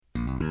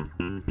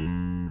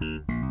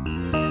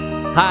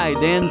Hi,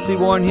 Dan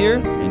Seaborn here,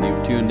 and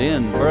you've tuned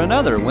in for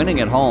another Winning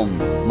at Home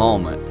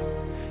moment.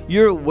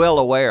 You're well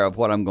aware of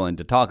what I'm going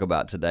to talk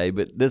about today,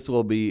 but this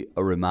will be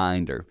a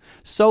reminder.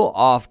 So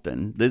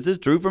often, this is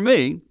true for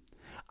me,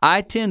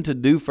 I tend to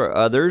do for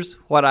others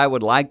what I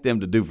would like them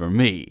to do for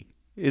me.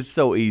 It's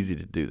so easy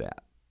to do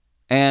that.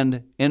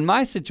 And in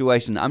my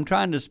situation, I'm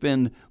trying to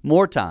spend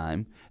more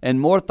time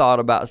and more thought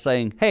about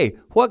saying, hey,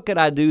 what could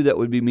I do that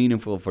would be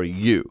meaningful for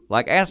you?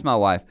 Like ask my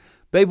wife,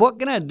 babe, what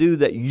can I do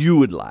that you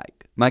would like?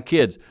 My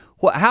kids,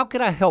 how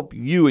can I help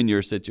you in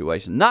your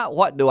situation? Not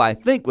what do I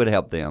think would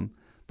help them,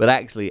 but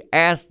actually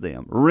ask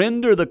them,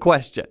 render the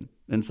question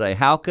and say,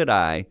 how could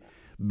I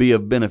be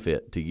of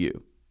benefit to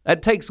you?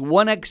 That takes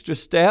one extra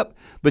step,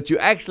 but you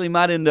actually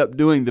might end up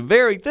doing the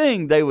very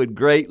thing they would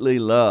greatly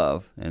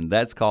love, and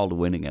that's called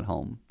winning at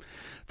home.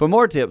 For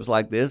more tips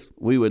like this,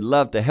 we would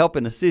love to help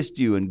and assist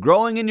you in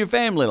growing in your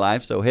family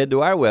life, so head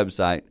to our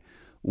website,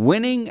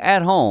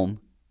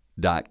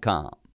 winningathome.com.